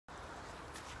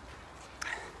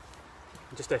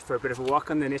I'm just out for a bit of a walk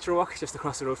on the nature walk just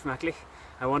across the road from ACLAÍ.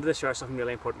 I wanted to share something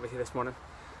really important with you this morning.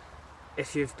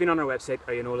 If you've been on our website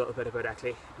or you know a little bit about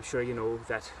ACLAÍ, I'm sure you know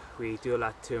that we do a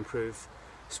lot to improve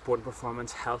sport and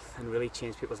performance, health, and really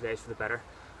change people's lives for the better,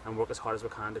 and work as hard as we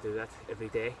can to do that every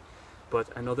day. But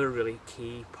another really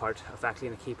key part of ACLAÍ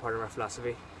and a key part of our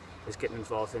philosophy is getting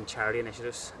involved in charity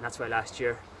initiatives, and that's why last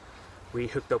year we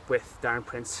hooked up with Darren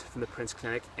Prince from the Prince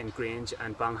Clinic in Grange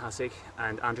and Ballinhassig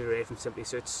and Andrew Ray from Simply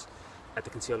Suits at the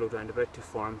Conceal Road Roundabout to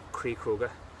form Cróga,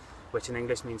 which in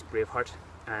English means Braveheart,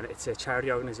 and it's a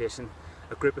charity organisation,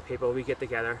 a group of people. We get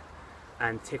together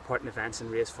and take part in events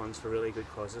and raise funds for really good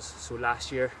causes. So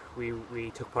last year we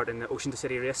took part in the Ocean to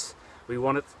City race. We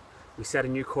won it. We set a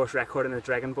new course record in the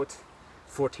Dragon Boat,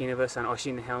 14 of us and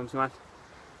Oisin the helmsman.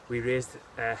 We raised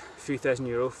a few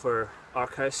 €1,000 for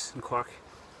Ark House in Cork,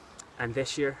 and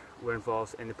this year we're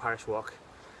involved in the Parish Walk.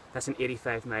 That's an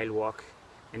 85-mile walk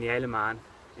in the Isle of Man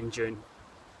in June.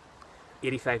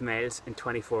 85 miles in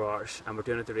 24 hours, and we're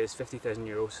doing it to raise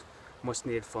 €50,000 much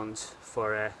needed funds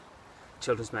for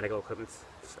children's medical equipment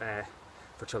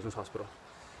for Children's Hospital.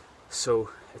 So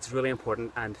it's really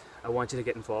important, and I want you to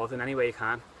get involved in any way you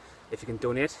can. If you can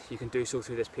donate, you can do so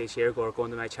through this page here, or go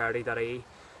into mycharity.ie,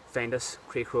 find us,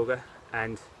 Cróga,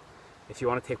 and if you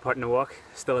want to take part in the walk,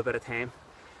 still a bit of time,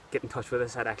 get in touch with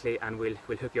us at ACLAÍ and we'll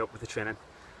hook you up with the training,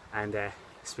 and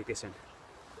speak to you soon.